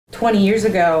20 years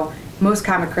ago, most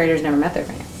comic creators never met their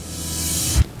fans.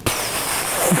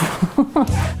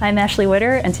 I'm Ashley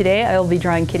Witter, and today I will be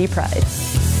drawing Kitty Pryde.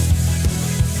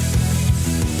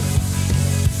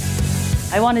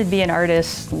 I wanted to be an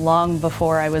artist long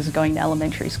before I was going to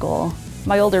elementary school.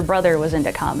 My older brother was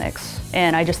into comics,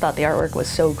 and I just thought the artwork was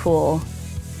so cool.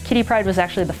 Kitty Pryde was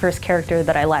actually the first character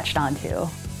that I latched onto.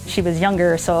 She was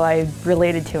younger, so I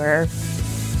related to her.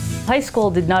 High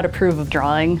school did not approve of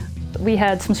drawing. We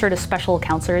had some sort of special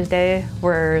counselor's day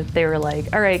where they were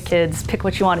like, all right, kids, pick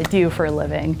what you want to do for a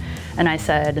living. And I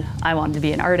said, I wanted to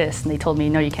be an artist. And they told me,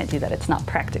 no, you can't do that. It's not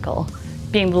practical.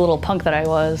 Being the little punk that I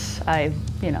was, I,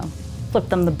 flipped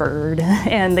them the bird.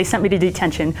 And they sent me to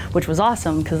detention, which was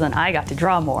awesome because then I got to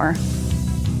draw more.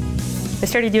 I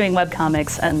started doing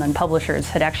webcomics, and then publishers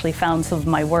had actually found some of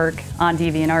my work on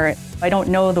DeviantArt. I don't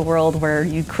know the world where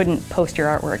you couldn't post your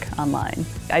artwork online.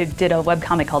 I did a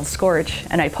webcomic called Scorch,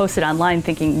 and I posted online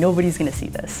thinking nobody's gonna see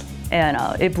this. And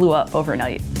it blew up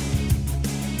overnight.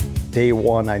 Day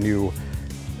one, I knew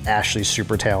Ashley's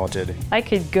super talented. I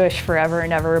could gush forever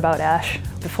and ever about Ash.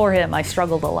 Before him, I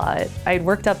struggled a lot. I had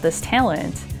worked up this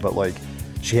talent. But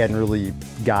she hadn't really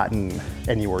gotten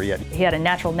anywhere yet. He had a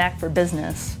natural knack for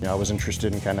business. I was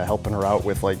interested in kind of helping her out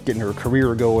with getting her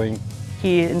career going.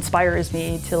 He inspires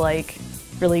me to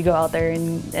really go out there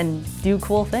and do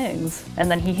cool things. And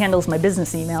then he handles my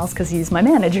business emails because he's my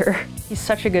manager. He's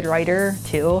such a good writer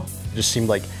too. It just seemed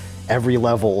like every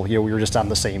level, we were just on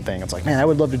the same thing. It's like, man, I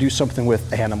would love to do something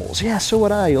with animals. Yeah, so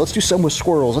would I. Let's do something with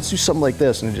squirrels. Let's do something like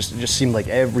this. And it just seemed like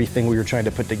everything we were trying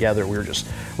to put together, we were just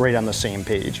right on the same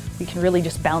page. We can really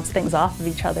just bounce things off of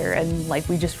each other, and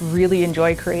we just really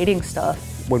enjoy creating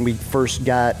stuff. When we first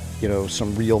got,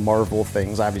 some real Marvel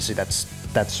things, obviously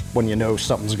that's when you know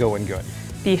something's going good.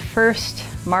 The first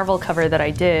Marvel cover that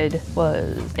I did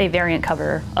was a variant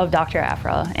cover of Dr.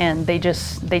 Aphra, and they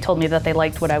told me that they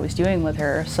liked what I was doing with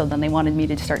her, so then they wanted me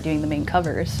to start doing the main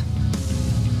covers.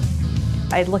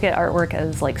 I look at artwork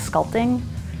as sculpting,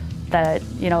 that,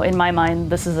 in my mind,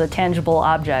 this is a tangible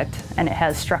object and it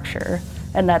has structure,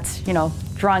 and that's,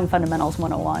 drawing fundamentals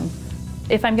 101.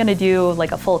 If I'm gonna do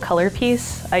a full color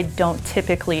piece, I don't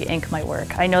typically ink my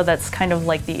work. I know that's kind of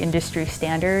the industry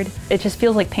standard. It just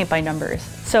feels like paint by numbers.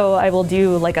 So I will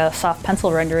do a soft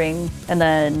pencil rendering, and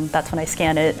then that's when I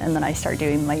scan it, and then I start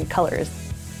doing my colors.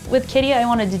 With Kitty, I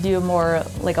wanted to do more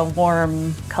a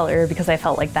warm color because I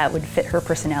felt like that would fit her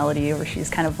personality, where she's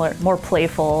kind of more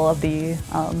playful of the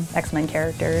X-Men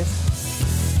characters.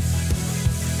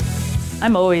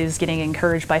 I'm always getting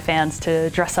encouraged by fans to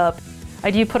dress up. I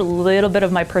do put a little bit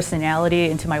of my personality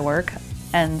into my work,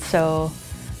 and so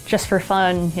just for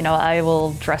fun, I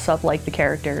will dress up like the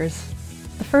characters.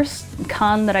 The first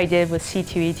con that I did was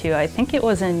C2E2, I think it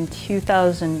was in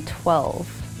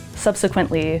 2012.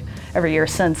 Subsequently, every year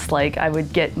since, I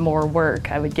would get more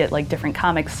work. I would get different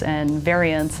comics and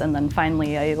variants, and then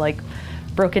finally I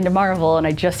broke into Marvel, and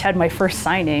I just had my first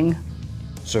signing.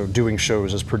 So doing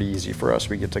shows is pretty easy for us.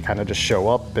 We get to kind of just show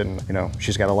up, and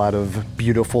she's got a lot of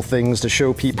beautiful things to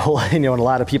show people, and a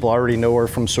lot of people already know her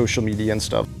from social media and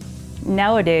stuff.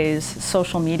 Nowadays,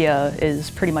 social media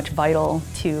is pretty much vital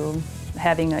to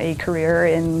having a career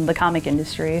in the comic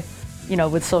industry.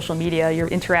 With social media, you're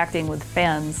interacting with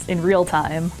fans in real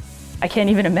time. I can't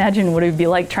even imagine what it would be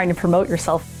like trying to promote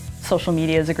yourself. Social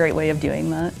media is a great way of doing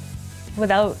that.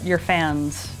 Without your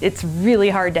fans, it's really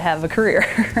hard to have a career.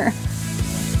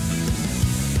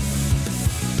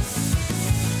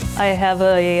 I have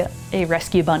a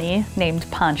rescue bunny named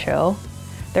Poncho.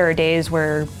 There are days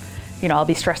where, I'll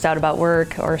be stressed out about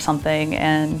work or something,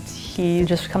 and he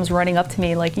just comes running up to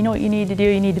me like, you know what you need to do?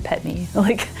 You need to pet me.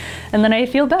 And then I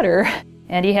feel better.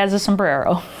 And he has a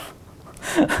sombrero.